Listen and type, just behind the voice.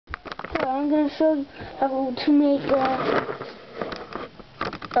I'm gonna show you how to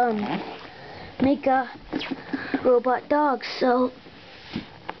make a robot dog. So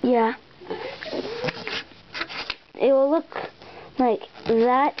yeah, it will look like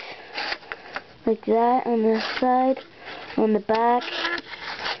that on the side, on the back,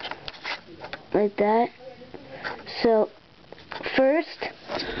 like that. So first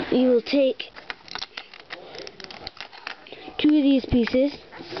you will take 2 of these pieces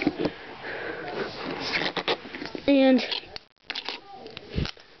and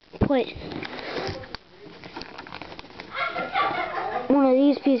put 1 of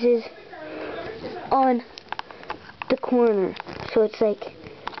these pieces on the corner, so it's like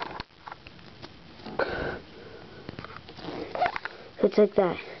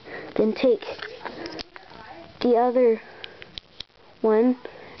that. Then take the other one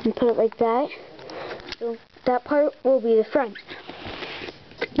and put it like that. So that part will be the front.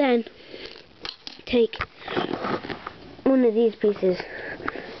 Then take 1 of these pieces,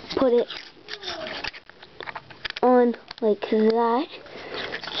 put it on like that,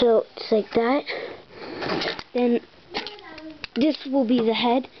 so it's like that. Then this will be the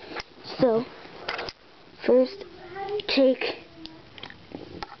head. So first take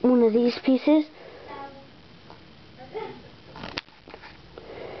 1 of these pieces,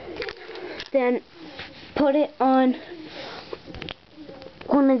 then put it on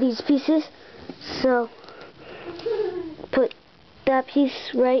 1 of these pieces. So put that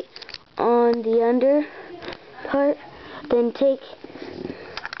piece right on the under part, then take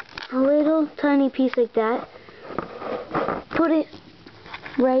a little tiny piece like that, put it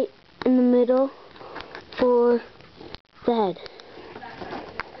right in the middle for the head,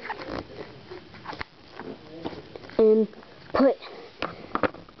 and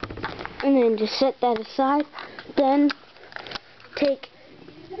then just set that aside. Then take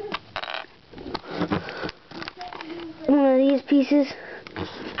 1 of these pieces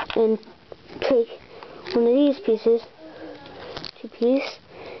and take 1 of these pieces, 2 pieces,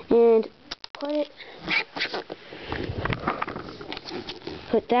 and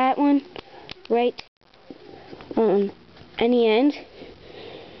put that one right on any end,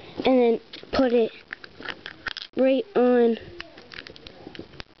 and then put it right on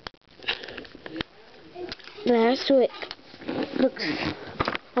there, so it looks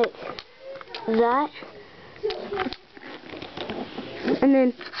like that. And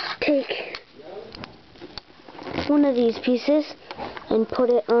then take 1 of these pieces and put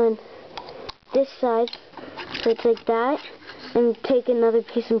it on this side, so it's like that, and take another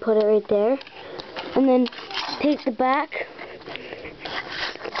piece and put it right there. And then take the back,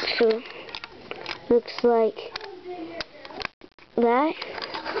 so it looks like that.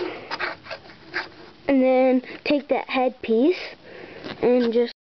 And then take that head piece and just